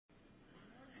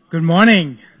Good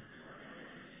morning.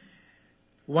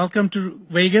 Welcome to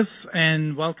Vegas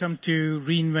and welcome to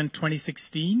reInvent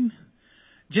 2016.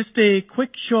 Just a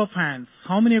quick show of hands.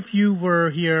 How many of you were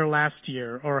here last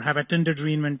year or have attended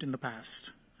reInvent in the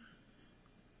past?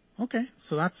 Okay,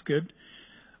 so that's good.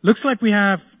 Looks like we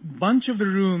have a bunch of the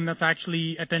room that's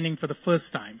actually attending for the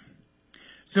first time.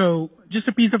 So just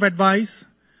a piece of advice.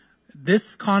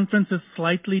 This conference is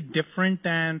slightly different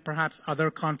than perhaps other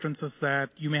conferences that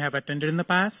you may have attended in the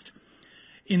past,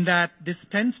 in that this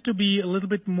tends to be a little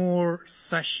bit more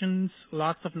sessions,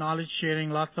 lots of knowledge sharing,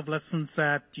 lots of lessons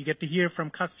that you get to hear from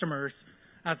customers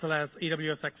as well as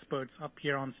AWS experts up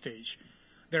here on stage.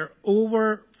 There are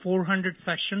over 400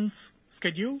 sessions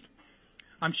scheduled.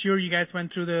 I'm sure you guys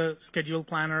went through the schedule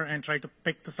planner and tried to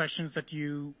pick the sessions that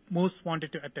you most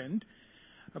wanted to attend.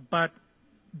 But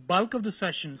bulk of the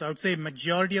sessions, I would say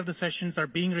majority of the sessions are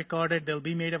being recorded. They'll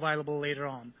be made available later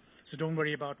on. So don't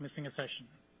worry about missing a session.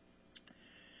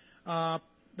 The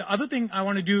other thing I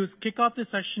want to do is kick off this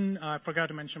session. I forgot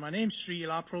to mention my name, Sri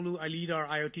Ilaprolu. I lead our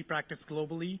IoT practice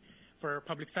globally for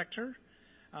public sector.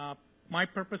 My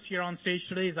purpose here on stage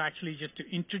today is actually just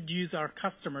to introduce our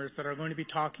customers that are going to be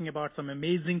talking about some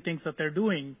amazing things that they're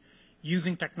doing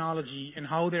using technology and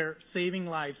how they're saving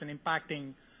lives and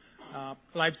impacting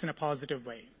lives in a positive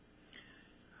way.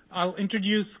 I'll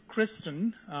introduce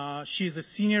Kristen. She's a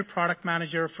senior product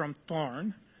manager from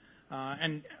Thorn.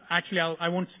 And actually, I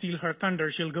won't steal her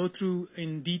thunder. She'll go through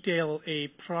in detail a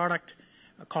product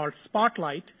called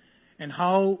Spotlight and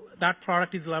how that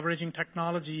product is leveraging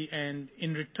technology and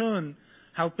in return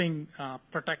helping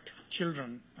protect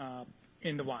children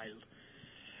in the wild.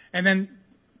 And then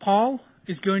Paul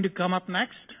is going to come up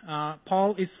next.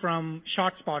 Paul is from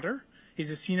ShotSpotter. He's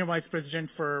a senior vice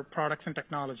president for products and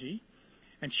technology.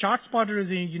 And ShotSpotter is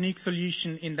a unique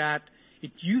solution in that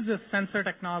it uses sensor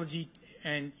technology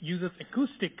and uses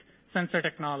acoustic sensor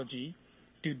technology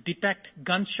to detect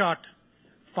gunshot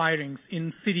firings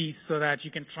in cities so that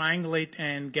you can triangulate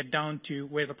and get down to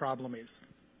where the problem is.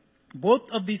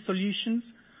 Both of these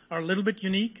solutions are a little bit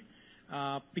unique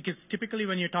because typically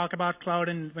when you talk about cloud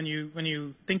and when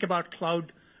you think about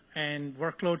cloud and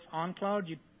workloads on cloud,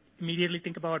 you immediately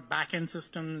think about back-end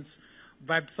systems,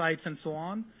 websites, and so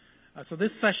on. So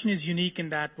this session is unique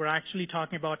in that we're actually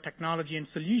talking about technology and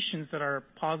solutions that are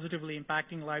positively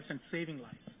impacting lives and saving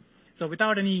lives. So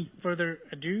without any further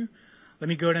ado, let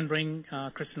me go ahead and bring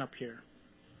Kristen up here.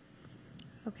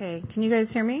 Okay, can you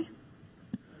guys hear me?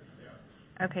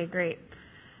 Okay, great.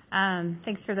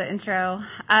 Thanks for the intro.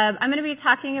 I'm going to be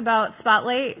talking about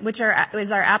Spotlight, which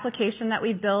is our application that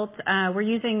we've built. We're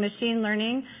using machine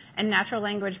learning and natural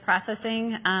language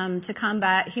processing to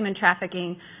combat human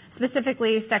trafficking,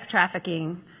 specifically sex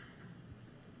trafficking.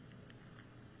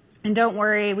 And don't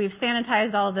worry, we've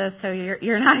sanitized all this, so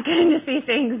you're not going to see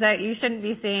things that you shouldn't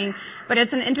be seeing. But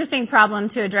it's an interesting problem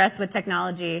to address with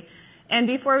technology. And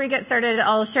before we get started,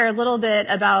 I'll share a little bit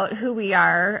about who we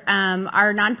are.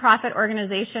 Our nonprofit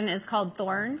organization is called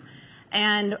Thorn,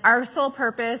 and our sole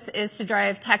purpose is to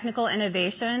drive technical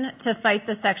innovation to fight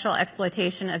the sexual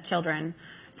exploitation of children.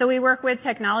 So we work with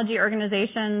technology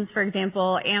organizations, for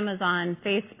example, Amazon,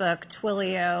 Facebook,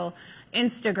 Twilio,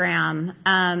 Instagram.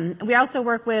 We also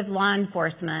work with law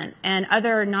enforcement and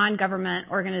other non-government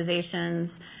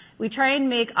organizations. We try and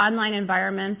make online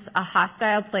environments a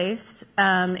hostile place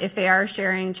if they are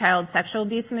sharing child sexual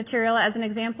abuse material, as an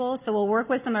example. So we'll work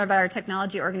with some of our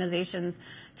technology organizations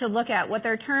to look at what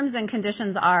their terms and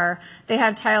conditions are. They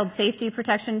have child safety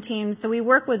protection teams, so we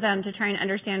work with them to try and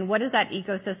understand what is that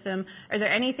ecosystem. Are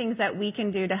there any things that we can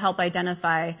do to help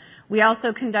identify? We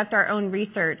also conduct our own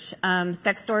research.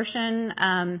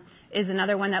 Sextortion is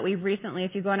another one that we've recently,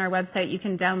 if you go on our website, you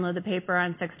can download the paper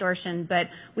on sextortion. But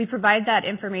we provide that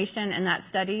information and that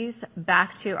studies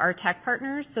back to our tech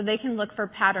partners so they can look for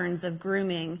patterns of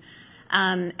grooming.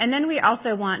 And then we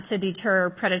also want to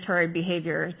deter predatory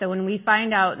behavior. So when we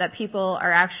find out that people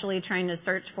are actually trying to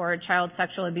search for child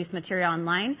sexual abuse material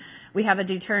online, we have a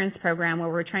deterrence program where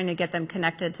we're trying to get them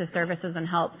connected to services and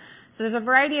help. So there's a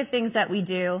variety of things that we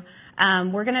do.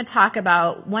 We're going to talk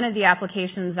about one of the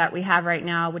applications that we have right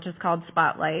now, which is called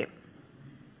Spotlight,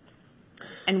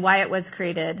 and why it was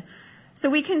created. So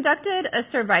we conducted a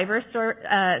survivor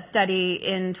study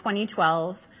in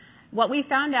 2012. What we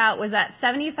found out was that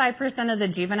 75% of the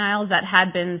juveniles that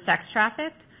had been sex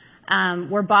trafficked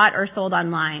were bought or sold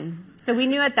online. So we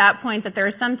knew at that point that there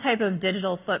was some type of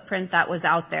digital footprint that was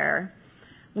out there.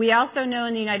 We also know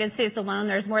in the United States alone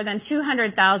there's more than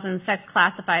 200,000 sex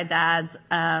classifieds ads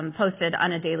posted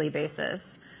on a daily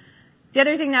basis. The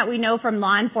other thing that we know from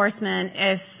law enforcement,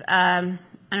 if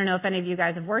I don't know if any of you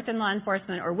guys have worked in law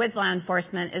enforcement or with law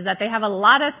enforcement, is that they have a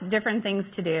lot of different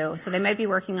things to do. So they might be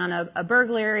working on a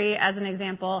burglary, as an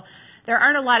example. There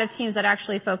aren't a lot of teams that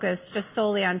actually focus just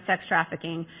solely on sex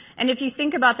trafficking. And if you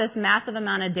think about this massive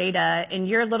amount of data in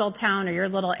your little town or your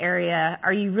little area,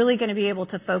 are you really going to be able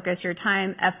to focus your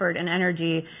time, effort, and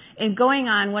energy in going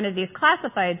on one of these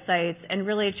classified sites and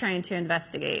really trying to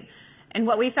investigate? And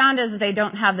what we found is they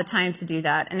don't have the time to do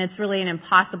that, and it's really an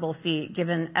impossible feat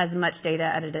given as much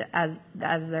data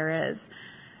as there is.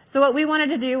 So what we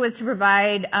wanted to do was to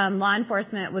provide law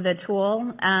enforcement with a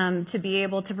tool to be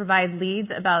able to provide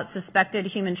leads about suspected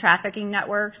human trafficking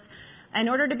networks in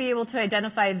order to be able to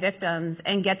identify victims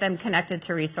and get them connected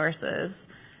to resources.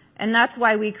 And that's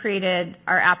why we created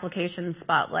our application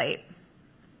Spotlight.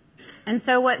 And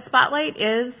so what Spotlight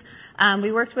is,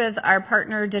 we worked with our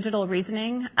partner Digital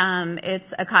Reasoning.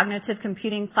 It's a cognitive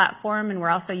computing platform, and we're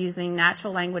also using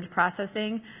natural language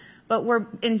processing. But we're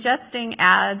ingesting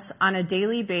ads on a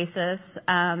daily basis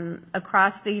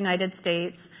across the United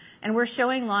States, and we're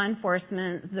showing law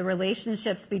enforcement the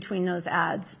relationships between those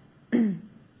ads. And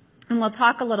we'll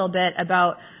talk a little bit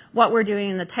about what we're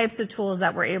doing and the types of tools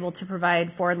that we're able to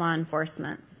provide for law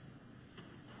enforcement.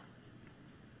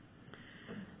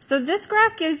 So this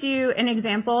graph gives you an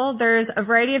example. There's a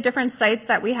variety of different sites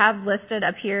that we have listed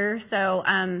up here. So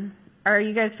are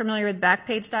you guys familiar with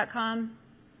Backpage.com?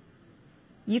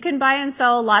 You can buy and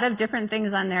sell a lot of different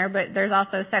things on there, but there's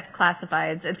also sex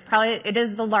classifieds. It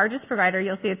is the largest provider.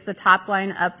 You'll see it's the top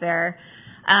line up there.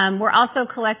 We're also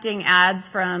collecting ads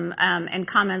from and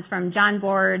comments from John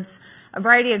Boards, a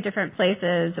variety of different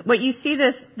places. What you see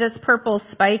this purple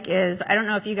spike is, I don't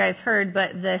know if you guys heard,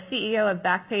 but the CEO of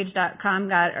Backpage.com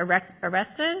got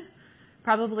arrested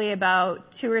probably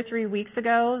about 2 or 3 weeks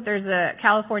ago. There's a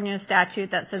California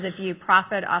statute that says if you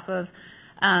profit off of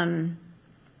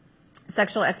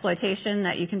sexual exploitation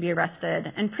that you can be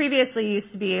arrested. And previously you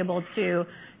used to be able to,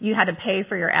 you had to pay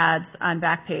for your ads on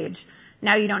Backpage.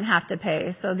 Now you don't have to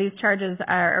pay. So these charges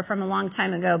are from a long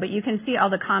time ago, but you can see all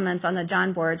the comments on the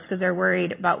John Boards because they're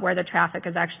worried about where the traffic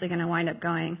is actually going to wind up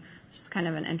going, which is kind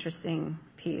of an interesting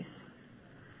piece.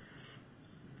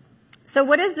 So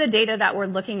what is the data that we're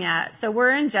looking at? So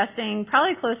we're ingesting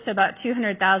probably close to about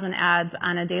 200,000 ads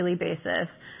on a daily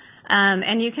basis.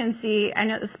 And you can see, I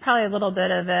know this is probably a little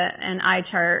bit of an eye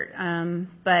chart,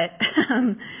 but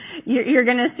you're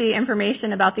going to see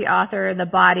information about the author, the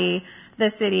body, the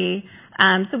city.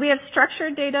 So we have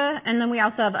structured data, and then we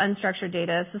also have unstructured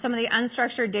data. So some of the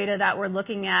unstructured data that we're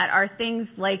looking at are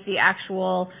things like the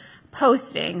actual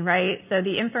posting, right? So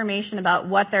the information about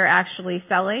what they're actually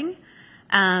selling.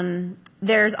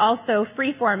 There's also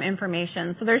free-form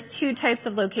information. So there's 2 types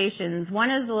of locations. One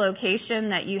is the location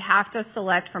that you have to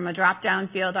select from a drop-down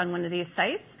field on one of these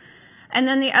sites. And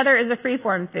then the other is a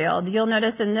free-form field. You'll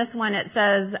notice in this one it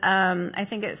says, I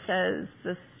think it says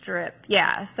the Strip.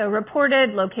 Yeah, so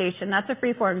reported location, that's a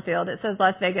free-form field. It says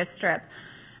Las Vegas Strip.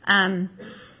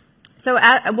 So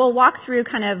we'll walk through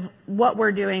kind of what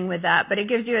we're doing with that, but it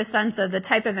gives you a sense of the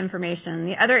type of information.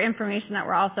 The other information that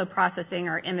we're also processing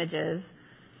are images.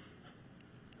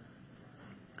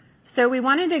 So we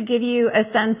wanted to give you a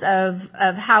sense of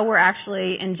how we're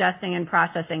actually ingesting and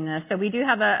processing this. So we do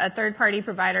have a third-party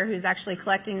provider who's actually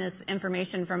collecting this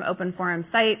information from open forum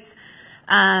sites.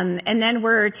 And then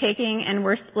we're taking and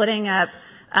we're splitting up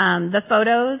the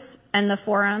photos and the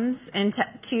forums into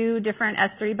 2 different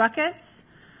S3 buckets.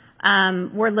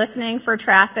 We're listening for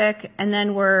traffic, and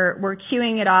then we're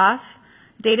queuing it off.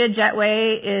 Data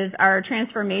Jetway is our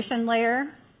transformation layer.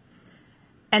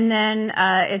 And then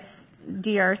it's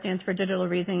DR stands for Digital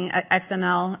Reasoning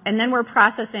XML, and then we're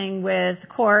processing with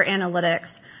core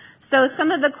analytics. So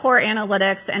some of the core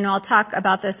analytics, and I'll talk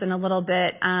about this in a little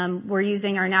bit, we're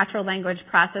using our natural language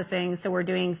processing, so we're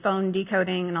doing phone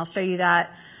decoding, and I'll show you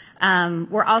that.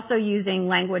 We're also using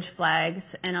language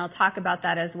flags, and I'll talk about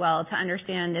that as well to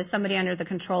understand, is somebody under the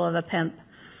control of a pimp?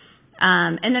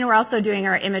 And then we're also doing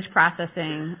our image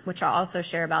processing, which I'll also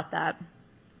share about that.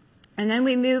 And then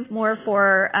we move more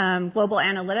for global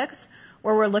analytics,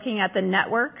 where we're looking at the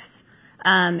networks.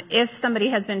 If somebody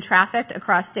has been trafficked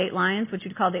across state lines, which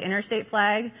we'd call the interstate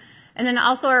flag. And then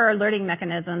also our alerting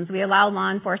mechanisms. We allow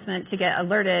law enforcement to get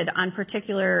alerted on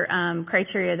particular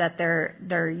criteria that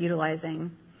they're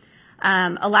utilizing.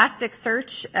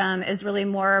 Elasticsearch is really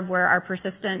more of where our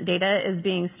persistent data is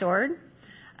being stored.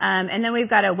 And then we've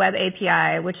got a web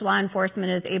API, which law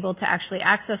enforcement is able to actually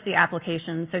access the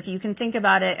application. So if you can think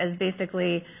about it as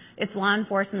basically it's law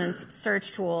enforcement's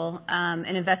search tool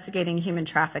in investigating human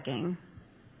trafficking.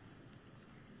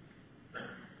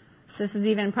 This is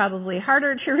even probably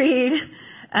harder to read.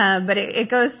 But it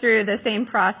goes through the same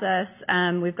process.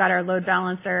 We've got our load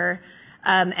balancer.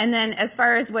 And then as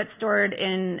far as what's stored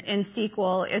in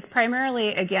SQL is primarily,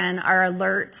 again, our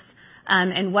alerts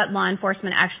and what law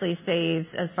enforcement actually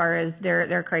saves as far as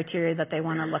their criteria that they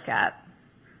want to look at.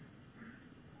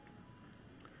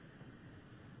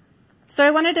 So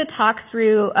I wanted to talk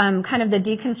through kind of the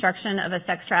deconstruction of a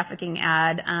sex trafficking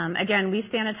ad. Again, we've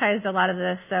sanitized a lot of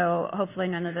this, so hopefully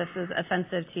none of this is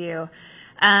offensive to you.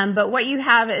 But what you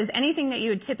have is anything that you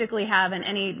would typically have in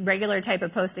any regular type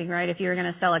of posting, right? If you were going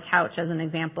to sell a couch as an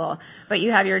example. But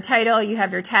you have your title, you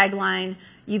have your tagline,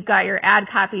 you've got your ad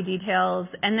copy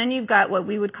details, and then you've got what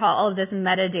we would call all of this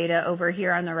metadata over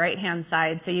here on the right-hand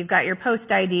side. So you've got your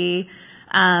post ID,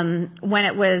 when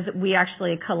it was, we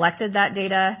actually collected that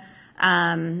data.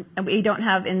 We don't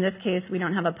have, in this case, we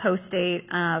don't have a post date,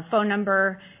 phone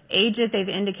number, age if they've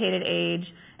indicated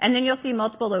age, and then you'll see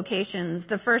multiple locations.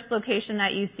 The first location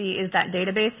that you see is that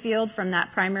database field from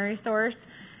that primary source,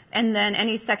 and then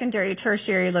any secondary,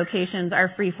 tertiary locations are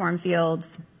free-form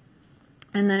fields,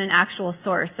 and then an actual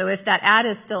source. So if that ad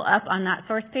is still up on that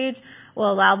source page,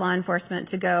 we'll allow law enforcement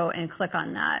to go and click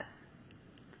on that.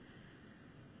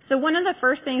 So one of the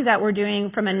first things that we're doing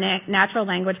from a natural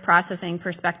language processing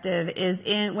perspective is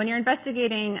when you're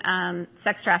investigating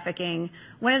sex trafficking,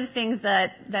 one of the things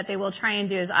that they will try and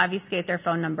do is obfuscate their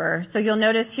phone number. So you'll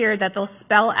notice here that they'll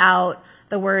spell out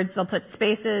the words, they'll put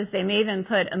spaces, they may even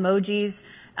put emojis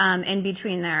in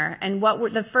between there. And one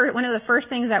of the first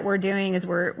things that we're doing is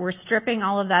we're stripping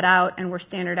all of that out and we're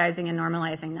standardizing and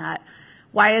normalizing that.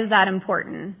 Why is that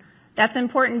important? That's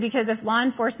important because if law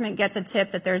enforcement gets a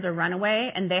tip that there's a runaway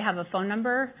and they have a phone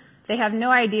number, they have no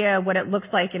idea what it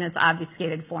looks like in its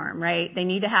obfuscated form, right? They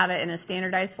need to have it in a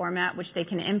standardized format which they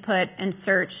can input and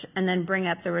search and then bring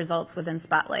up the results within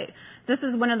Spotlight. This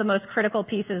is one of the most critical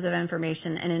pieces of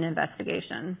information in an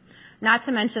investigation. Not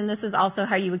to mention, this is also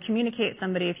how you would communicate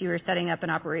somebody if you were setting up an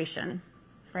operation,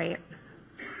 right?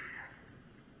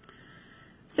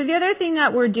 So the other thing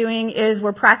that we're doing is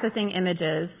we're processing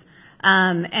images.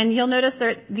 And you'll notice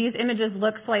that these images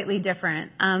look slightly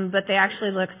different, but they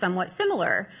actually look somewhat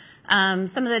similar. Some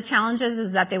of the challenges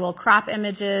is that they will crop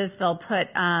images, they'll put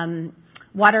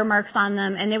watermarks on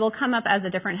them, and they will come up as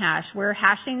a different hash. We're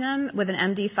hashing them with an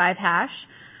MD5 hash,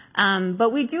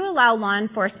 but we do allow law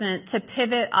enforcement to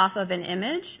pivot off of an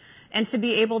image and to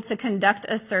be able to conduct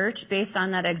a search based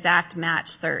on that exact match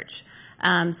search.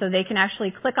 So they can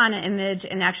actually click on an image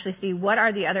and actually see what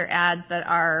are the other ads that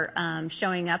are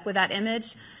showing up with that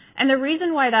image. And the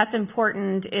reason why that's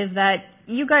important is that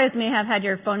you guys may have had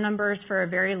your phone numbers for a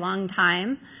very long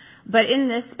time, but in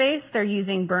this space they're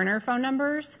using burner phone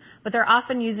numbers, but they're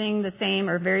often using the same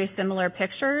or very similar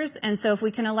pictures. And so if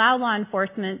we can allow law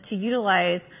enforcement to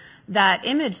utilize that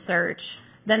image search,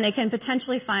 then they can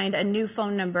potentially find a new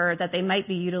phone number that they might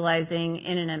be utilizing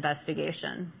in an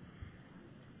investigation.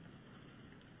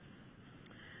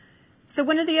 So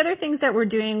one of the other things that we're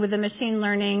doing with the machine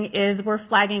learning is we're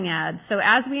flagging ads. So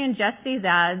as we ingest these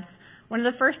ads, one of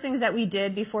the first things that we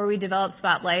did before we developed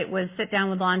Spotlight was sit down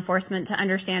with law enforcement to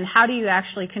understand how do you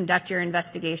actually conduct your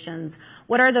investigations?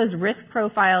 What are those risk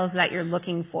profiles that you're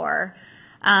looking for?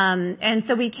 And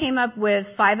so we came up with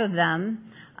 5 of them.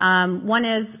 One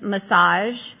is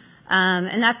massage.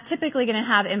 And that's typically going to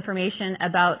have information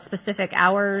about specific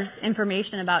hours,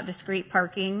 information about discrete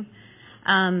parking.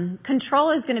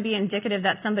 Control is going to be indicative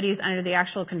that somebody's under the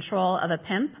actual control of a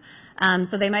pimp.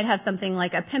 So they might have something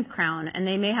like a pimp crown, and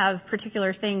they may have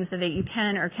particular things that you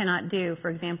can or cannot do, for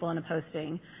example, in a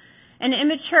posting. And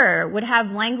immature would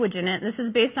have language in it. This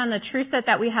is based on the true set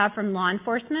that we have from law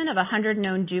enforcement of 100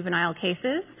 known juvenile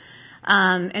cases,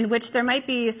 in which there might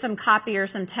be some copy or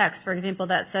some text, for example,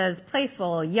 that says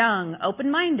playful, young,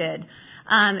 open-minded.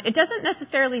 It doesn't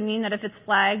necessarily mean that if it's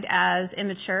flagged as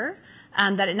immature,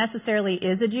 that it necessarily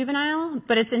is a juvenile,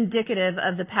 but it's indicative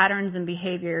of the patterns and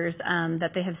behaviors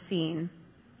that they have seen.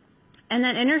 And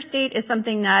then interstate is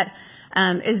something that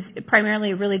is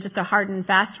primarily really just a hard and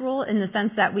fast rule in the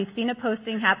sense that we've seen a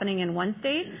posting happening in one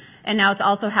state, and now it's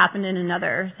also happened in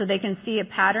another. So they can see a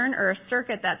pattern or a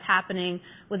circuit that's happening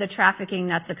with the trafficking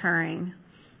that's occurring.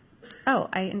 Oh,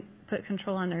 I put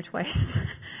control on there twice.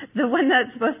 The one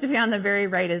that's supposed to be on the very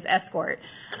right is escort.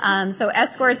 So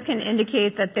escorts can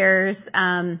indicate that there's,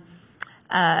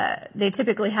 they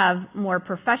typically have more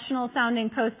professional sounding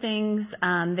postings.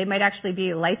 They might actually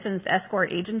be a licensed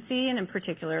escort agency in a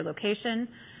particular location.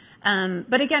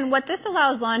 But again, what this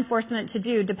allows law enforcement to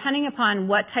do, depending upon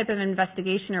what type of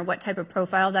investigation or what type of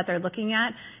profile that they're looking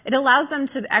at, it allows them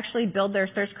to actually build their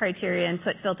search criteria and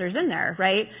put filters in there,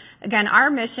 right? Again,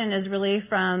 our mission is really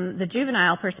from the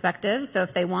juvenile perspective. So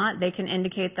if they want, they can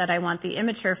indicate that I want the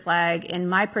immature flag in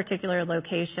my particular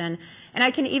location. And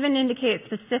I can even indicate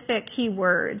specific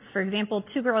keywords. For example,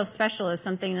 two-girl special is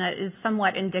something that is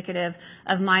somewhat indicative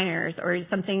of minors, or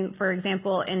something, for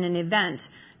example, in an event,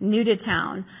 new to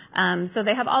town. So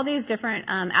they have all these different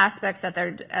aspects at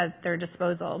their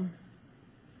disposal.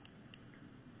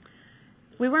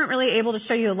 We weren't really able to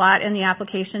show you a lot in the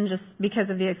application just because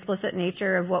of the explicit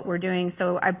nature of what we're doing,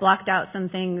 so I blocked out some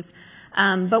things.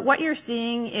 But what you're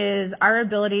seeing is our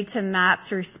ability to map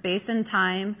through space and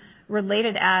time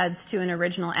related ads to an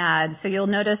original ad. So you'll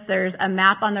notice there's a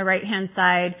map on the right-hand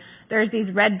side. There's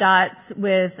these red dots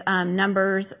with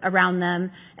numbers around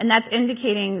them, and that's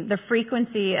indicating the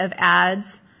frequency of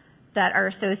ads that are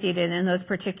associated in those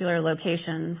particular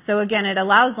locations. So again, it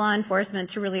allows law enforcement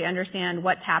to really understand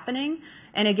what's happening.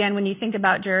 And again, when you think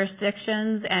about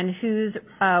jurisdictions and who's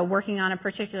working on a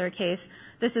particular case,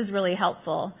 this is really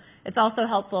helpful. It's also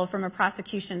helpful from a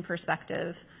prosecution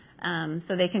perspective.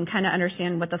 So they can kind of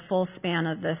understand what the full span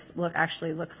of this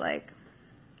actually looks like.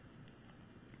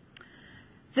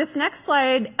 This next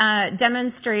slide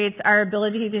demonstrates our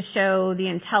ability to show the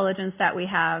intelligence that we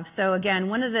have. So again,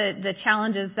 one of the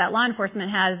challenges that law enforcement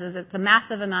has is it's a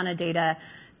massive amount of data.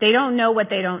 They don't know what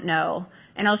they don't know.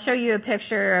 And I'll show you a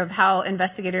picture of how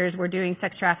investigators were doing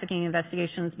sex trafficking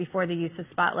investigations before the use of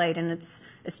Spotlight, and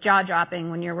it's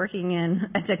jaw-dropping when you're working in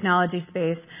a technology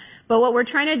space. But what we're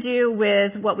trying to do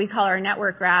with what we call our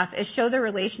network graph is show the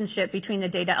relationship between the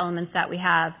data elements that we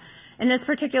have. In this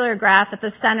particular graph, at the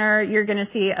center, you're going to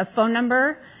see a phone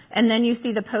number, and then you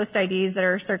see the post IDs that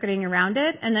are circuiting around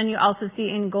it, and then you also see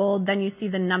in gold, then you see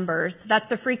the numbers. That's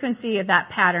the frequency of that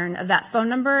pattern, of that phone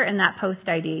number and that post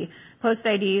ID. Post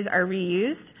IDs are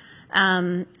reused,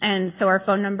 and so are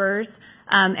phone numbers.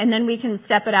 And then we can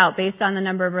step it out based on the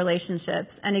number of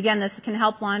relationships. And again, this can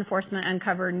help law enforcement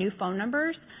uncover new phone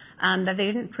numbers that they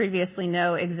didn't previously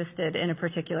know existed in a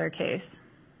particular case.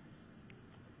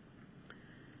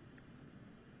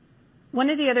 One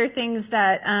of the other things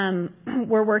that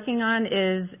we're working on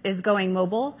is going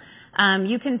mobile.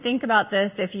 You can think about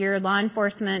this if you're law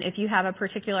enforcement, if you have a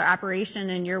particular operation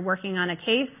and you're working on a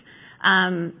case.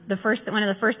 One of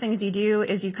the first things you do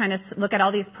is you kind of look at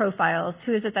all these profiles.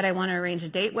 Who is it that I want to arrange a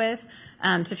date with,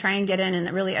 to try and get in and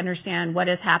really understand what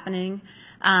is happening.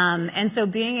 And so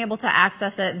being able to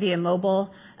access it via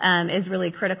mobile is really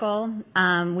critical.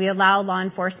 We allow law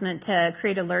enforcement to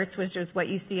create alerts, which is what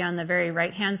you see on the very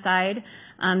right-hand side.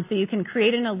 So you can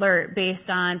create an alert based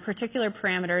on particular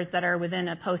parameters that are within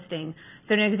a posting.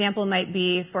 So an example might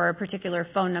be for a particular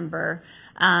phone number.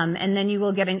 And then you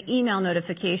will get an email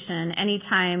notification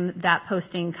anytime that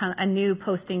a new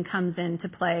posting comes into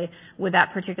play with that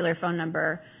particular phone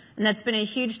number. And that's been a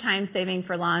huge time saving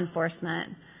for law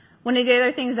enforcement. One of the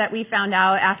other things that we found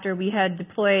out after we had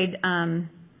deployed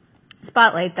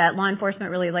Spotlight, that law enforcement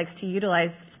really likes to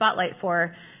utilize Spotlight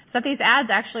for, is that these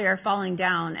ads actually are falling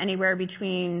down anywhere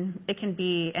between, it can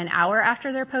be an hour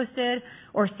after they're posted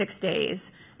or 6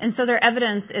 days. And so their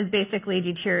evidence is basically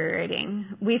deteriorating.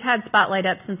 We've had Spotlight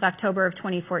up since October of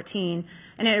 2014,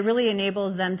 and it really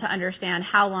enables them to understand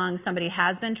how long somebody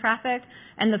has been trafficked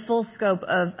and the full scope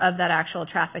of that actual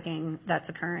trafficking that's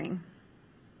occurring.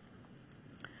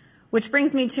 Which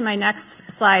brings me to my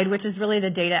next slide, which is really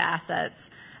the data assets.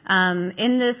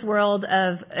 In this world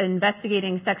of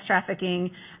investigating sex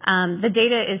trafficking, the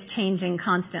data is changing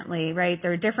constantly, right?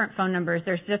 There are different phone numbers,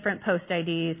 there's different post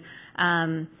IDs,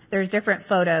 there's different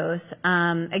photos.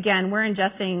 Again, we're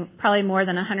ingesting probably more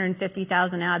than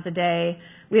 150,000 ads a day.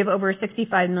 We have over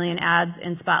 65 million ads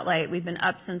in Spotlight. We've been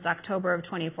up since October of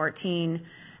 2014.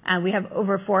 We have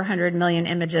over 400 million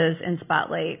images in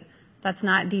Spotlight. That's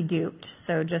not deduped,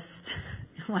 so just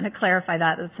want to clarify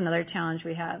that. That's another challenge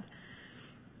we have.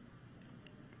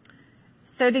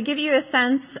 So to give you a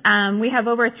sense, we have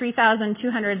over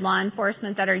 3,200 law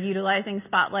enforcement that are utilizing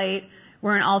Spotlight.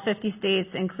 We're in all 50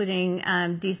 states, including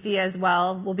DC as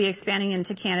well. We'll be expanding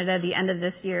into Canada at the end of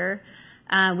this year.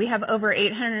 We have over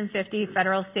 850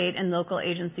 federal, state, and local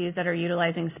agencies that are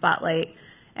utilizing Spotlight.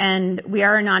 And we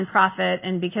are a nonprofit,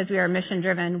 and because we are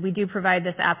mission-driven, we do provide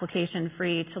this application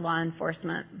free to law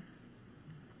enforcement.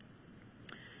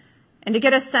 And to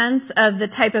get a sense of the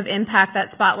type of impact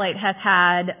that Spotlight has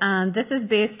had, this is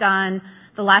based on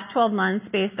the last 12 months,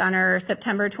 based on our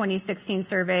September 2016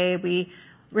 survey. We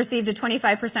received a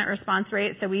 25% response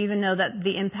rate, so we even know that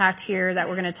the impact here that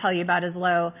we're going to tell you about is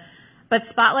low. But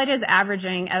Spotlight is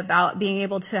averaging about being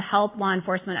able to help law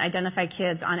enforcement identify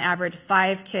kids, on average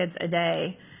 5 kids a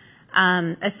day,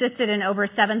 assisted in over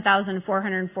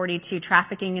 7,442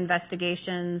 trafficking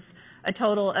investigations, a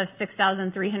total of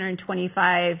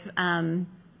 6,325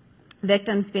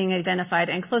 victims being identified,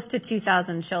 and close to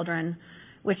 2,000 children,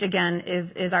 which again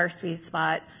is our sweet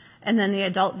spot. And then the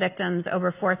adult victims,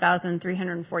 over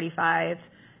 4,345.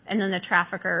 And then the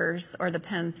traffickers or the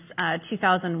pimps,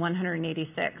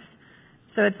 2,186.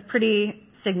 So it's pretty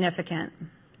significant.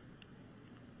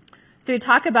 So we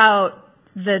talk about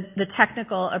the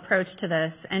technical approach to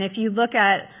this. And if you look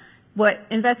at what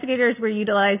investigators were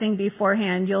utilizing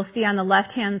beforehand, you'll see on the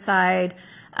left-hand side,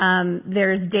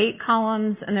 there's date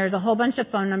columns and there's a whole bunch of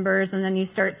phone numbers, and then you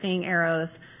start seeing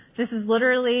arrows. This is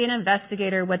literally an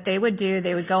investigator. What they would do,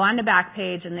 they would go on to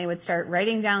Backpage and they would start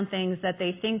writing down things that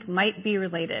they think might be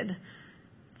related.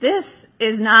 This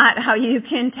is not how you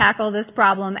can tackle this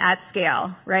problem at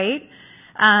scale, right?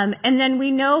 And then we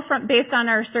know based on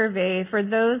our survey, for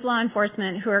those law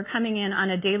enforcement who are coming in on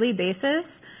a daily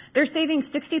basis, they're saving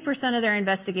 60% of their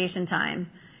investigation time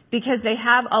because they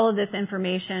have all of this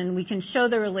information. We can show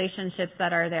the relationships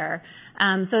that are there.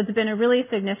 So it's been a really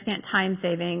significant time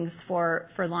savings for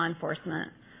law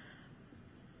enforcement.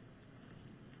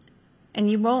 And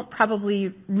you won't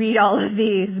probably read all of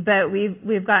these, but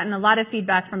we've gotten a lot of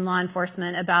feedback from law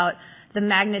enforcement about the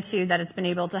magnitude that it's been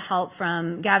able to help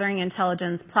from gathering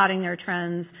intelligence, plotting their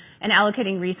trends, and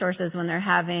allocating resources when they're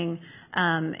having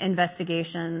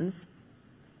investigations.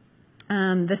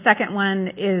 The second one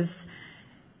is,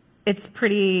 it's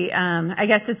pretty, I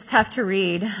guess it's tough to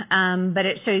read, but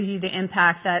it shows you the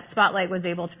impact that Spotlight was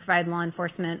able to provide law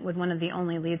enforcement with one of the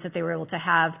only leads that they were able to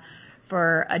have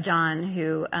for a John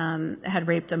who had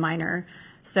raped a minor.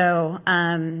 So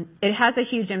it has a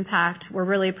huge impact. We're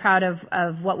really proud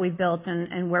of what we've built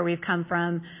and where we've come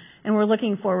from. And we're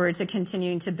looking forward to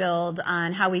continuing to build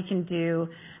on how we can do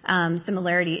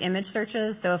similarity image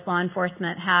searches. So if law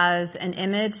enforcement has an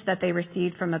image that they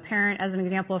received from a parent, as an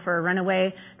example, for a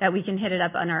runaway, that we can hit it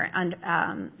up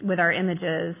with our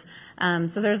images.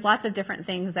 So there's lots of different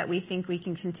things that we think we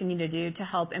can continue to do to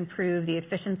help improve the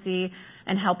efficiency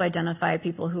and help identify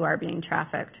people who are being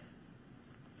trafficked.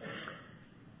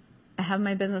 I have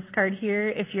my business card here.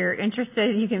 If you're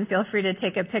interested, you can feel free to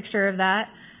take a picture of that.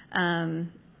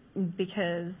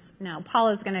 Because now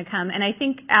Paula's going to come. And I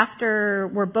think after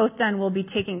we're both done, we'll be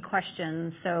taking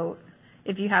questions. So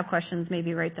if you have questions,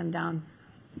 maybe write them down.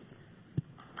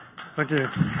 Thank you.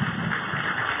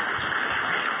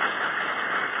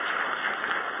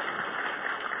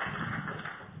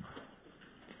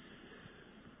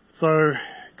 So,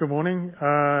 good morning.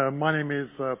 My name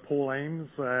is Paul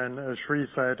Ames, and as Sri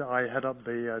said, I head up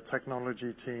the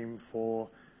technology team for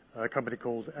a company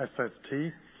called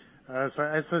SST.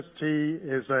 So SST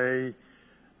is a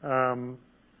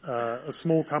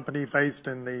small company based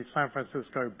in the San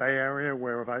Francisco Bay Area.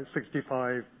 We're about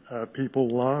 65 people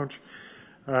large.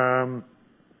 We're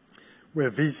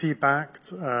VC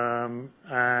backed,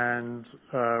 and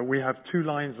we have 2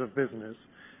 lines of business.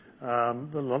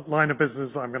 The line of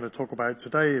business I'm going to talk about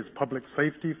today is public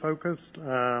safety focused,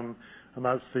 and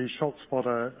that's the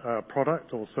ShotSpotter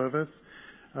product or service.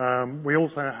 We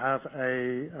also have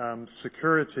a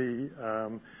security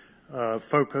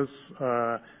focus,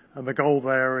 and the goal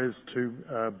there is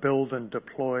to build and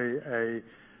deploy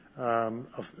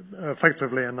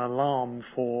effectively an alarm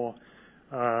for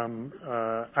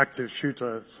active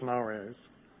shooter scenarios.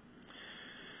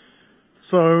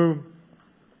 So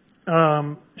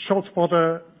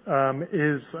ShotSpotter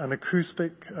is an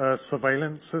acoustic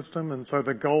surveillance system, and so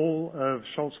the goal of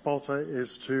ShotSpotter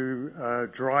is to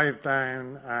drive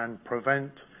down and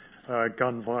prevent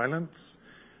gun violence.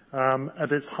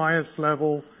 At its highest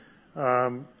level,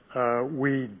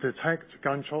 we detect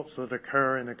gunshots that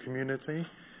occur in a community.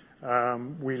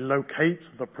 We locate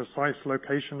the precise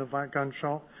location of that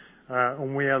gunshot,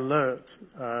 and we alert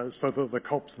so that the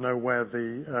cops know where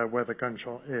the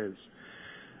gunshot is.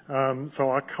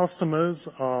 So our customers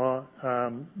are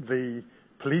the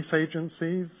police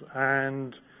agencies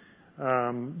and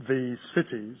the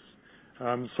cities.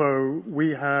 So we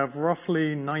have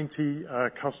roughly 90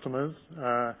 customers.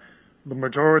 The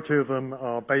majority of them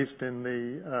are based in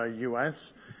the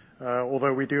US,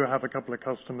 although we do have a couple of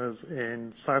customers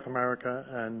in South America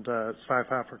and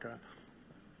South Africa.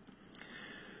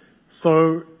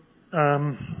 So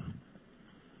at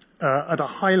a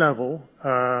high level,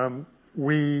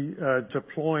 we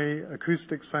deploy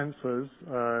acoustic sensors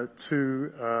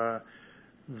to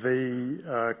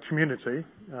the community.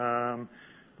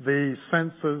 The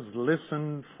sensors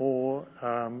listen for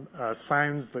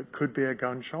sounds that could be a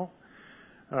gunshot,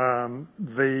 When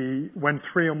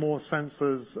 3 or more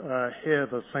sensors hear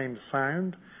the same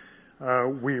sound,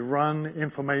 we run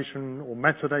information or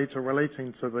metadata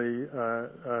relating to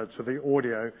the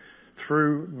audio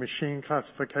through machine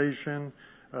classification,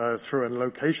 through a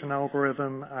location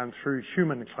algorithm, and through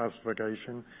human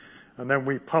classification. And then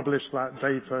we publish that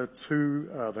data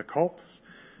to the cops.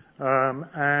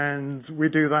 And we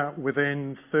do that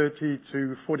within 30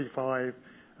 to 45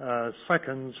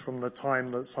 seconds from the time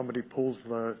that somebody pulls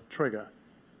the trigger.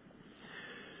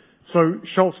 So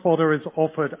ShotSpotter is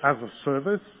offered as a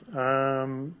service.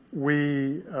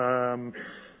 We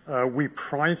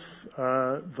price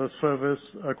the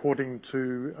service according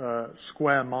to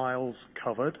square miles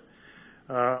covered.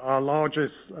 Our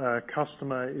largest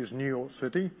customer is New York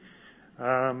City,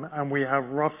 and we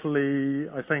have roughly,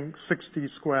 I think, 60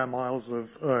 square miles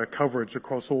of coverage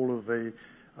across all of the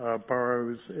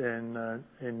boroughs in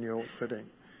New York City.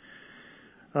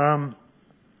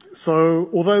 So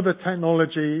although the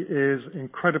technology is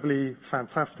incredibly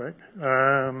fantastic,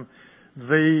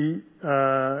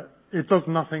 it does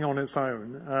nothing on its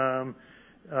own.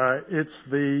 It's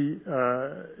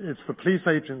the police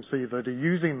agency that are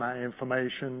using that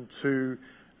information to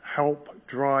help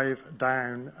drive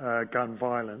down gun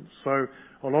violence. So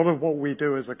a lot of what we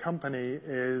do as a company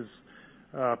is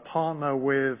partner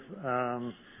with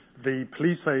the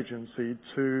police agency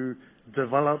to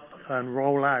develop and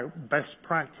roll out best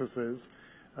practices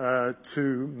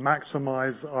to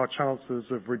maximize our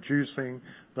chances of reducing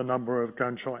the number of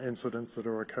gunshot incidents that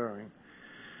are occurring.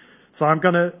 So I'm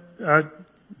going to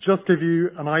just give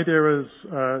you an idea as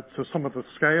to some of the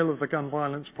scale of the gun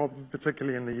violence problem,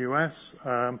 particularly in the US,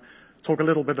 talk a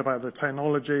little bit about the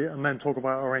technology, and then talk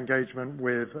about our engagement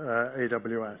with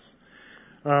AWS.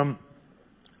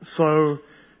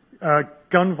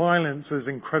 Gun violence is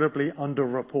incredibly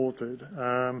underreported.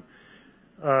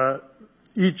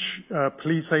 Each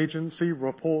police agency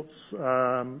reports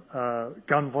gun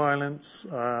violence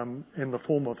in the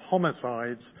form of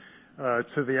homicides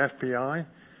to the FBI.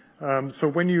 So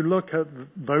when you look at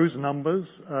those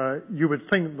numbers, you would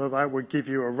think that that would give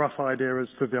you a rough idea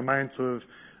as to the amount of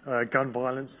gun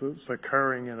violence that's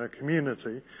occurring in a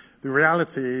community. The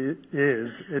reality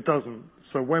is it doesn't.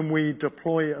 So when we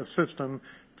deploy a system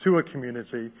to a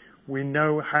community, we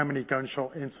know how many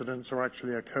gunshot incidents are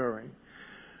actually occurring.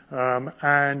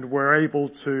 And we're able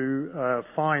to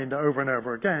find over and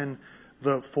over again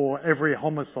that for every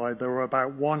homicide, there are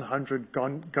about 100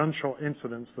 gunshot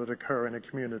incidents that occur in a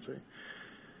community.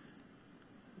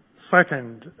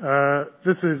 Second,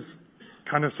 this is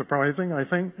kind of surprising, I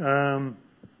think.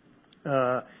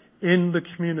 In the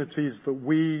communities that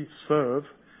we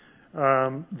serve,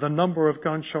 the number of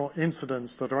gunshot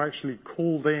incidents that are actually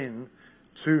called in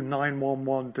to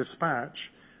 911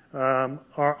 dispatch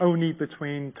are only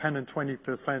between 10 and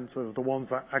 20% of the ones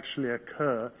that actually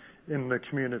occur in the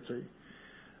community.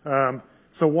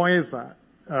 So why is that?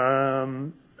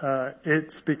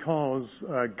 It's because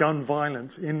gun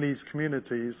violence in these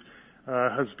communities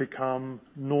has become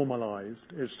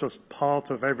normalized. It's just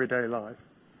part of everyday life.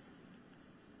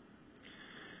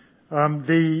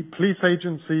 The police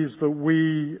agencies that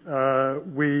we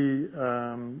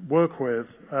work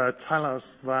with tell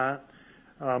us that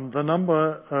the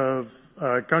number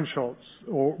of gunshots,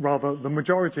 or rather the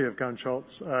majority of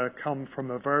gunshots, come from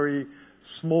a very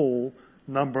small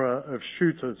number of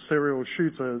shooters, serial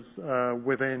shooters,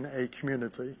 within a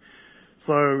community.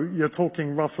 So you're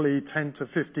talking roughly 10 to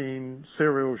 15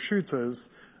 serial shooters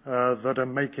that are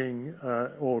making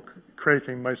or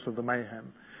creating most of the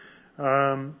mayhem.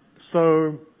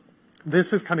 So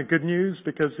this is kind of good news,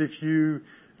 because if you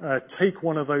take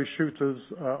one of those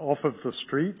shooters off of the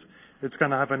street, it's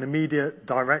going to have an immediate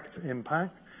direct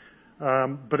impact.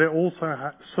 But it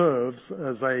also serves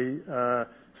as a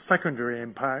secondary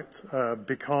impact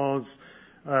because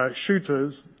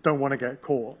shooters don't want to get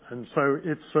caught, and so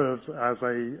it serves as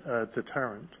a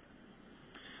deterrent.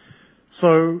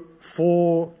 So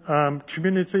for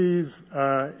communities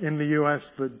in the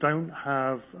US that don't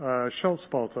have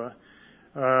ShotSpotter,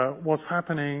 what's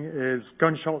happening is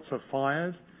gunshots are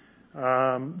fired.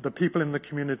 The people in the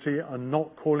community are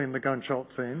not calling the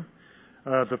gunshots in.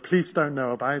 The police don't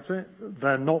know about it.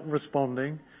 They're not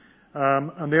responding.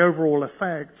 And the overall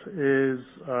effect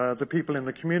is the people in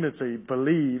the community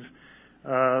believe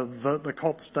that the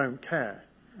cops don't care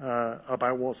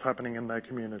about what's happening in their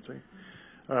community.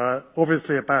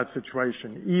 Obviously a bad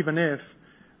situation. Even if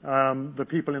the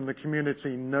people in the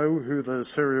community know who the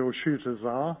serial shooters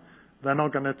are, they're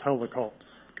not going to tell the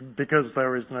cops because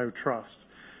there is no trust.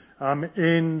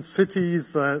 In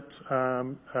cities that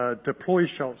deploy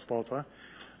ShotSpotter,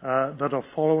 that are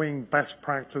following best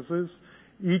practices,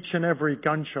 each and every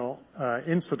gunshot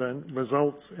incident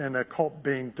results in a cop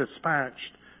being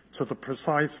dispatched to the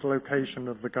precise location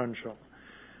of the gunshot.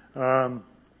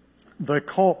 The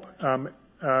cop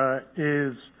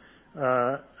is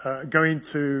going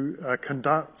to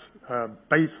conduct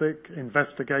basic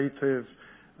investigative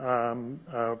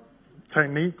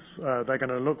techniques. They're going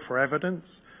to look for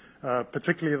evidence.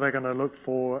 Particularly, they're going to look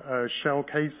for shell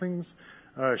casings.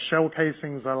 Shell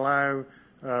casings allow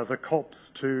the cops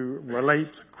to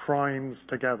relate crimes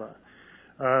together.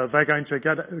 They're going to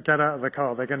get out of the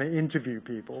car. They're going to interview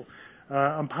people.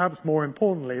 And perhaps more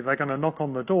importantly, they're going to knock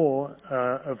on the door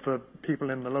of the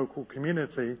people in the local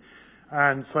community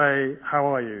and say, how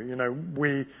are you? You know,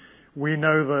 we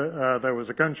know that there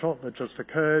was a gunshot that just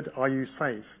occurred. Are you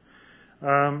safe?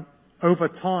 Over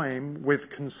time, with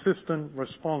consistent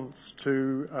response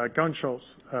to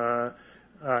gunshots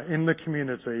in the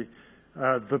community,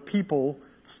 the people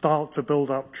start to build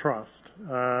up trust.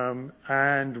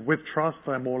 And with trust,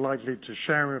 they're more likely to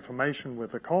share information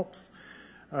with the cops.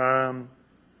 And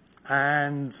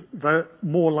they're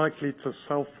more likely to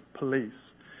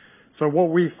self-police. So what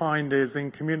we find is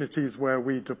in communities where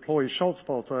we deploy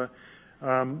ShotSpotter,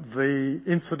 the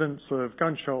incidence of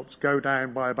gunshots go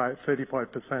down by about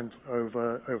 35%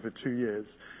 over 2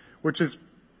 years, which is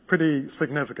pretty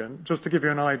significant. Just to give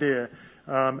you an idea,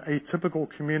 a typical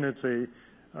community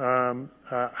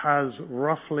has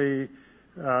roughly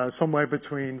somewhere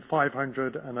between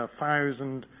 500 and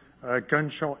 1,000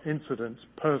 gunshot incidents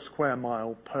per square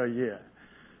mile per year.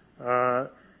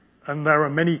 And there are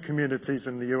many communities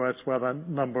in the US where that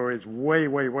number is way,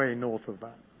 way, way north of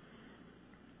that.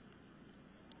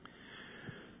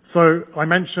 So I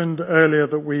mentioned earlier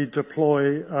that we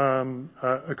deploy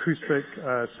acoustic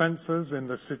sensors in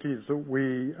the cities that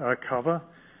we cover.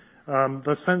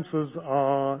 The sensors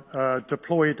are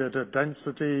deployed at a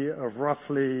density of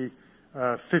roughly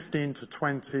 15 to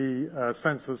 20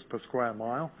 sensors per square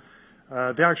mile.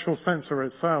 The actual sensor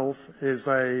itself is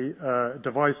a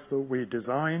device that we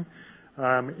design.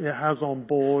 It has on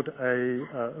board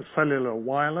a cellular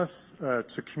wireless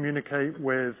to communicate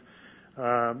with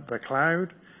the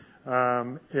cloud.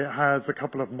 It has a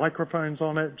couple of microphones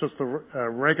on it, just the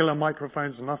regular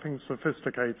microphones, nothing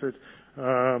sophisticated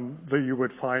that you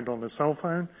would find on a cell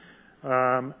phone.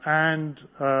 And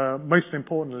most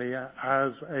importantly, it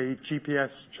has a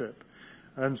GPS chip.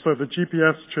 And so the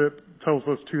GPS chip tells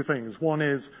us two things. One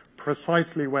is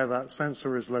precisely where that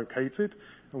sensor is located,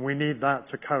 and we need that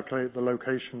to calculate the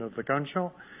location of the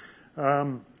gunshot.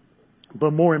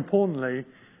 But more importantly,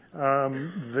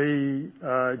 the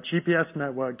GPS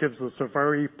network gives us a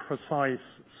very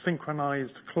precise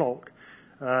synchronized clock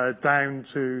down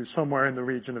to somewhere in the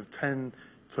region of 10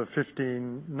 to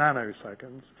 15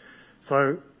 nanoseconds.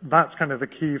 So that's kind of the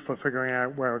key for figuring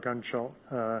out where a gunshot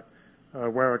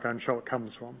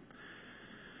comes from.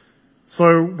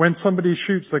 So when somebody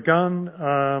shoots a gun,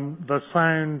 the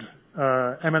sound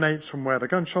emanates from where the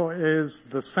gunshot is.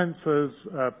 The sensors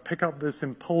pick up this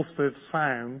impulsive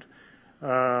sound.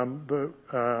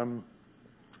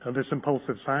 This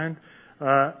impulsive sound.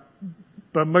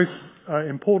 But most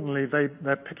importantly,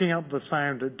 they're picking up the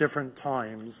sound at different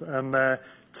times, and they're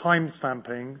time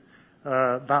stamping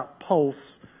that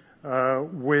pulse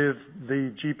with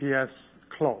the GPS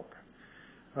clock.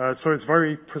 So it's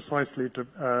very precisely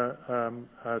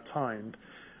timed.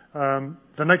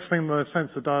 The next thing the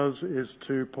sensor does is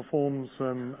to perform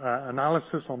some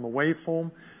analysis on the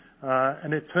waveform,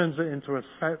 and it turns it into a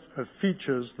set of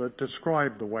features that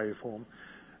describe the waveform.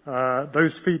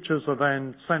 Those features are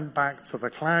then sent back to the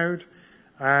cloud,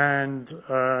 and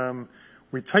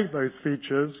we take those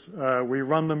features, we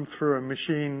run them through a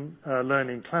machine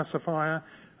learning classifier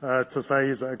to say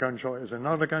is it a gunshot, is it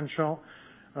not a gunshot.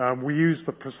 We use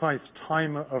the precise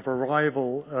time of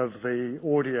arrival of the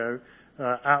audio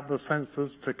at the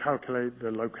sensors to calculate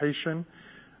the location.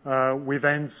 We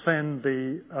then send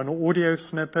an audio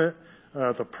snippet,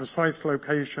 the precise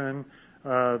location,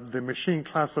 the machine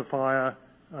classifier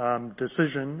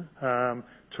decision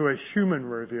to a human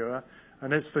reviewer,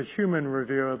 and it's the human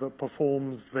reviewer that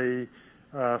performs the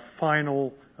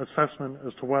final assessment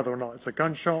as to whether or not it's a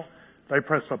gunshot. They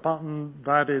press a button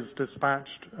that is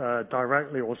dispatched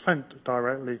directly or sent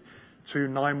directly to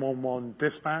 911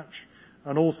 dispatch,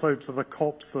 and also to the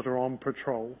cops that are on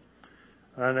patrol.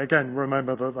 And again,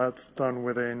 remember that that's done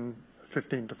within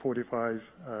 15 to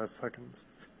 45 seconds.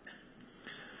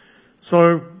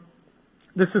 So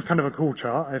this is kind of a cool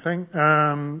chart, I think.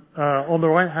 On the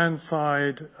right-hand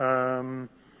side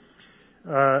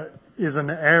is an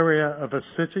area of a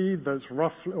city that's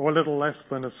roughly or a little less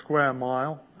than a square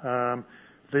mile.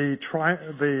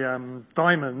 The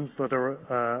diamonds that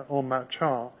are on that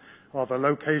chart are the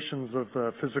locations of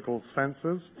the physical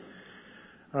sensors.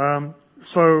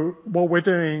 So what we're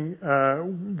doing,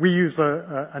 we use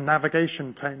a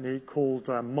navigation technique called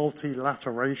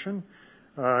multilateration.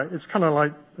 It's kind of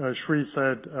like Sri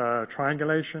said,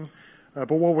 triangulation.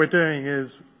 But what we're doing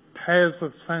is pairs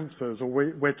of sensors, or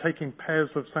we're taking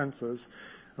pairs of sensors,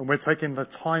 and we're taking the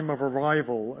time of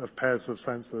arrival of pairs of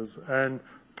sensors and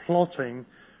plotting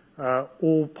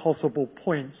all possible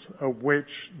points at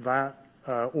which that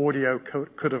audio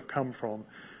could have come from.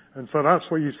 And so that's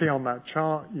what you see on that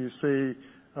chart. You see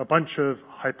a bunch of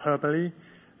hyperbole,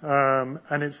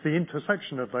 and it's the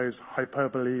intersection of those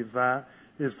hyperbole that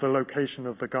is the location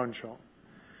of the gunshot.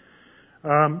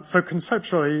 So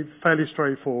conceptually, fairly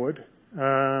straightforward.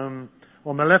 On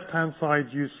the left-hand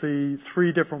side, you see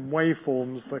 3 different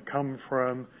waveforms that come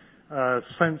from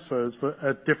sensors that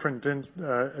at different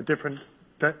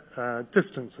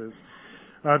distances.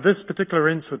 This particular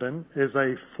incident is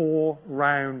a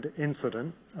 4-round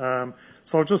incident.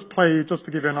 So I'll just play just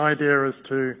to give you an idea as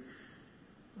to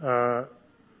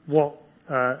what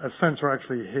a sensor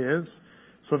actually hears.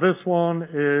 So this one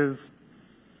is,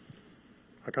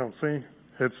 I can't see,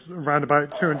 it's around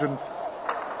about 200.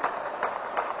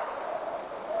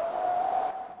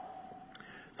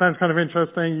 Sounds kind of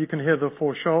interesting. You can hear the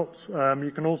 4 shots.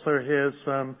 You can also hear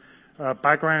some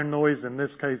background noise. In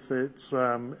this case, it's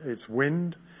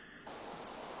wind.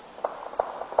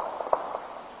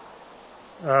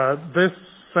 This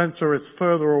sensor is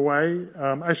further away.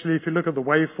 Actually, if you look at the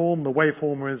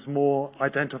waveform is more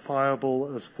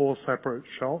identifiable as 4 separate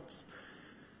shots.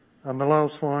 And the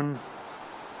last one,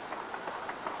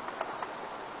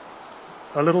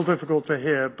 a little difficult to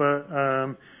hear,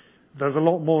 but there's a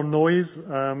lot more noise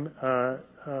there,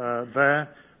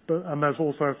 and there's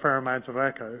also a fair amount of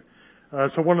echo.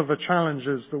 So one of the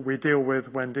challenges that we deal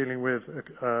with when dealing with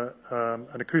an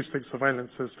acoustic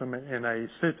surveillance system in a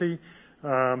city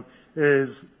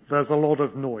is there's a lot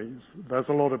of noise. There's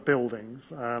a lot of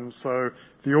buildings. So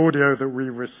the audio that we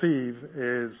receive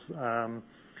is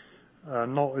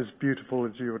not as beautiful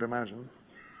as you would imagine.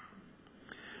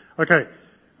 Okay.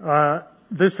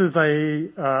 This is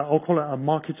I'll call it a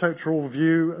architectural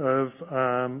view of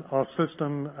our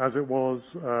system as it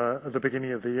was at the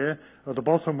beginning of the year. At the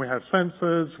bottom, we have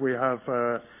sensors. We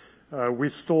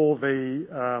store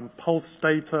the pulse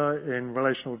data in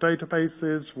relational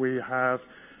databases. We have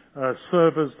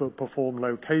servers that perform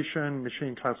location,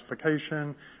 machine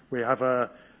classification. We have a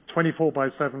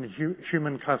 24/7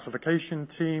 human classification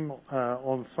team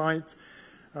on site.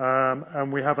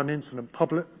 And we have an incident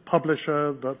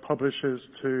publisher that publishes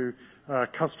to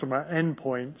customer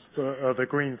endpoints that are the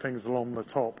green things along the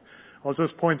top. I'll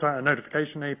just point out a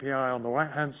notification API on the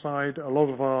right-hand side. A lot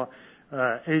of our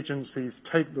agencies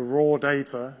take the raw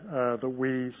data that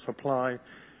we supply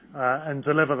and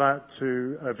deliver that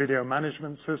to video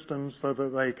management systems so that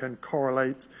they can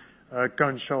correlate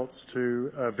gunshots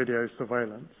to video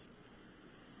surveillance.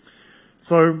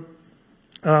 So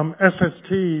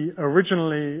SST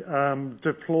originally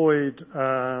deployed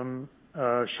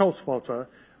ShotSpotter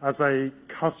as a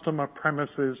customer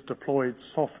premises deployed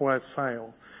software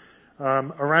sale.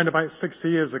 Around about 6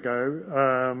 years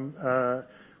ago,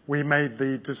 we made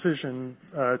the decision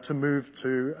to move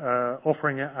to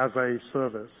offering it as a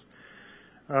service.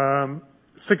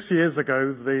 6 years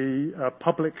ago, the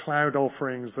public cloud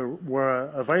offerings that were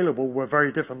available were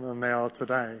very different than they are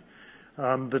today.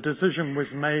 The decision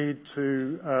was made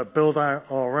to build out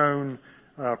our own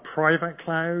private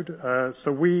cloud.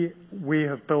 So we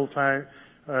have built out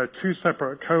 2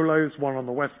 separate colos, one on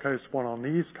the West Coast, one on the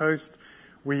East Coast.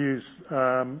 We use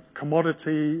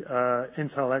commodity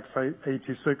Intel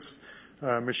x86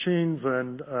 machines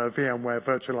and VMware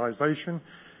virtualization.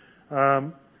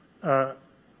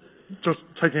 Just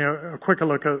taking a quicker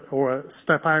look at, or a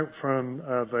step out from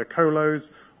the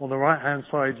colos, on the right-hand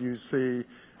side you see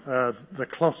the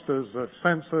clusters of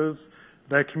sensors.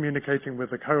 They're communicating with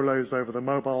the colos over the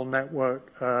mobile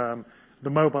network, the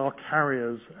mobile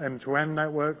carriers end-to-end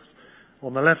networks.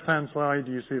 On the left-hand side,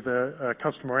 you see the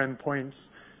customer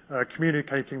endpoints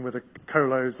communicating with the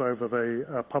colos over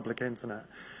the public internet.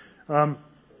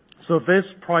 So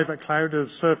this private cloud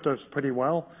has served us pretty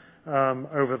well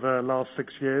over the last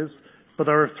 6 years, but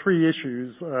there are 3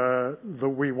 issues that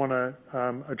we want to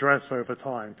address over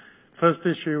time. First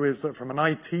issue is that from an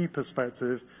IT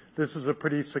perspective, this is a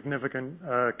pretty significant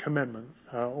commitment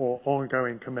or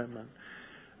ongoing commitment.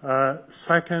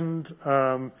 Second,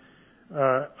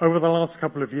 over the last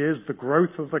couple of years, the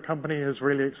growth of the company has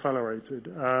really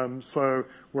accelerated. So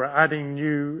we're adding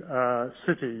new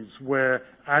cities. We're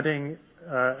adding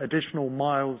additional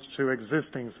miles to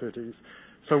existing cities.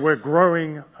 So we're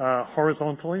growing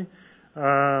horizontally,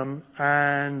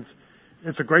 and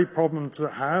it's a great problem to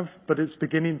have, but it's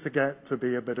beginning to get to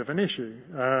be a bit of an issue.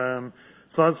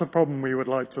 So that's a problem we would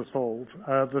like to solve.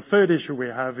 The third issue we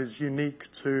have is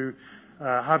unique to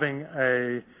having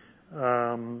a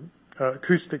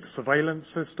acoustic surveillance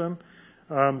system.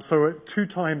 So 2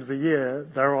 times a year,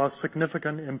 there are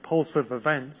significant impulsive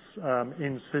events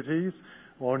in cities.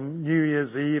 On New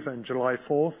Year's Eve and July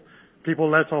 4th, people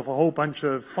let off a whole bunch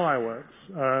of fireworks.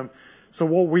 So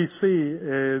what we see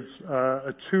is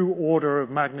a 2 order of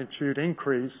magnitude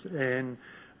increase in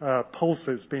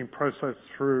pulses being processed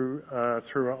through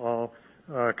our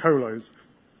colos.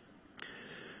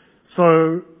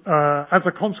 So as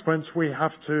a consequence, we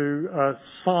have to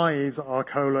size our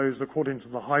colos according to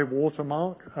the high water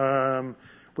mark,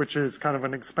 which is kind of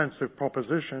an expensive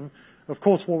proposition. Of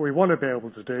course, what we want to be able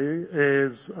to do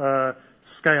is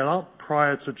scale up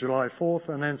prior to July 4th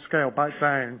and then scale back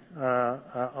down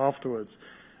afterwards.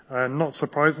 Not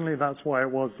surprisingly, that's why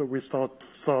it was that we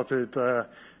started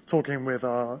talking with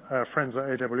our friends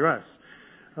at AWS.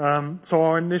 So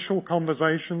our initial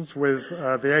conversations with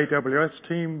the AWS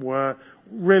team were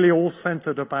really all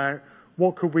centered about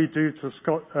what could we do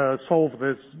to solve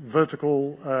this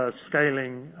vertical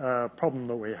scaling problem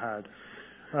that we had.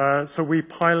 So we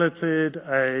piloted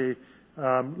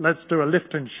let's do a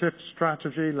lift and shift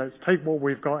strategy. Let's take what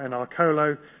we've got in our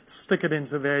colo, stick it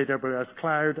into the AWS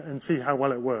cloud, and see how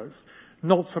well it works.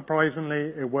 Not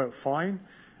surprisingly, it worked fine.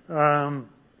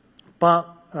 But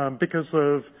because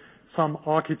of some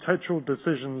architectural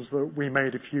decisions that we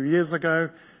made a few years ago,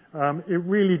 it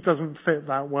really doesn't fit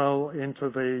that well into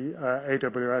the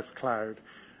AWS cloud.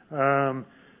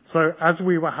 So as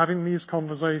we were having these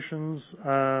conversations,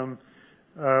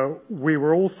 we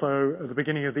were also, at the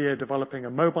beginning of the year, developing a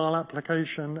mobile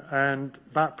application, and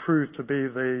that proved to be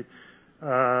the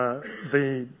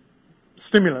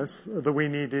stimulus that we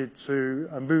needed to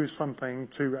move something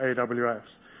to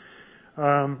AWS.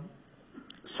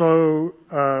 So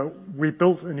we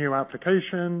built a new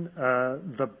application.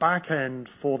 The back end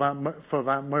for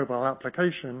that mobile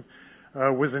application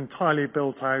was entirely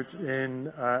built out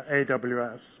in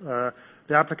AWS.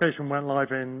 The application went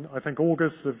live in, I think,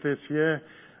 August of this year.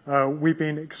 We've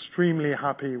been extremely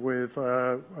happy with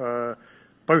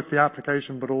both the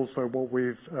application, but also what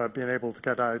we've been able to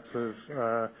get out of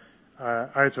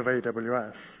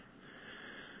AWS.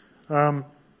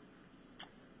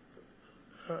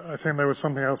 I think there was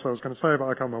something else I was going to say, but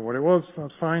I can't remember what it was.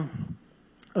 That's fine.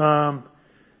 I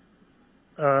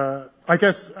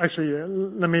guess actually,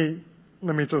 let me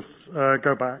just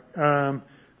go back.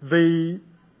 The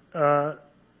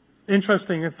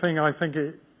interesting thing I think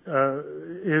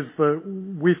is that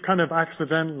we've kind of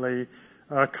accidentally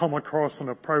come across an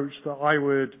approach that I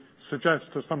would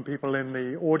suggest to some people in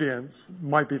the audience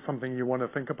might be something you want to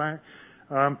think about.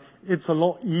 It's a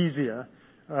lot easier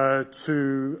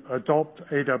to adopt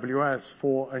AWS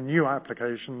for a new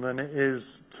application than it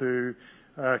is to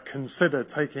consider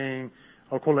taking,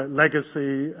 I'll call it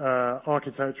legacy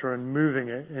architecture, and moving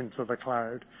it into the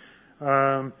cloud.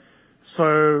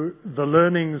 So the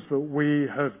learnings that we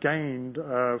have gained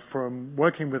from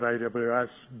working with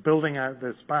AWS, building out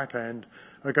this back end,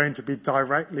 are going to be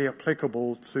directly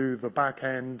applicable to the back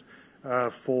end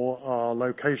for our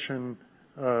location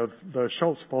of the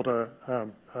ShotSpotter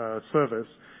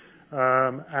service.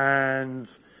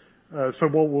 So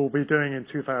what we'll be doing in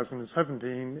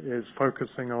 2017 is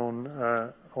focusing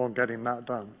on getting that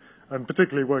done, and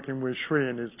particularly working with Sri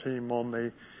and his team on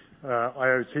the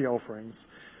IoT offerings.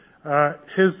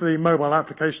 Here's the mobile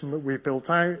application that we built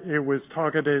out. It was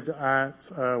targeted at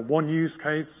one use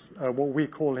case, what we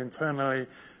call internally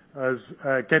as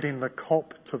getting the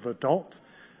cop to the dot.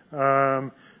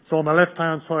 So on the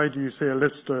left-hand side, you see a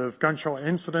list of gunshot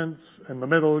incidents. In the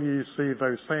middle, you see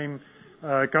those same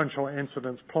gunshot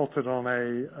incidents plotted on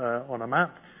a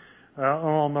map.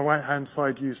 On the right-hand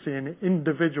side, you see an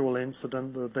individual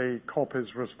incident that the cop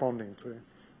is responding to.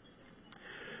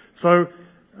 So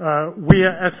we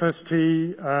at SST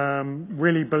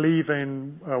really believe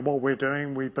in what we're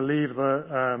doing. We believe that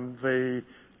the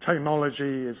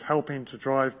technology is helping to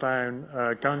drive down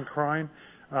gun crime.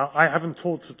 I haven't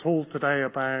talked at all today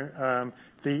about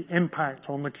the impact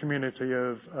on the community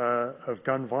of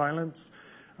gun violence.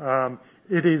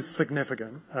 It is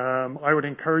significant. I would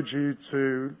encourage you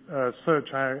to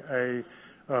search out a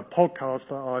podcast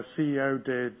that our CEO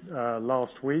did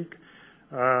last week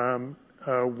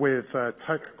with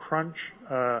TechCrunch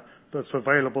that's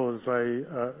available as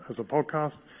a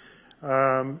podcast.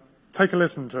 Take a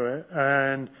listen to it,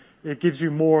 and it gives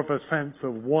you more of a sense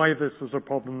of why this is a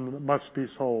problem that must be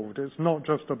solved. It's not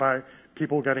just about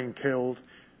people getting killed.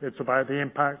 It's about the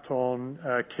impact on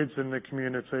kids in the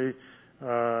community.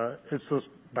 It's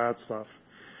just bad stuff.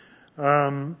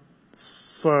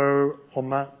 So on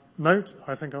that note,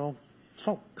 I think I'll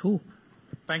stop. Cool.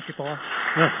 Thank you, Paul.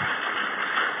 Yeah.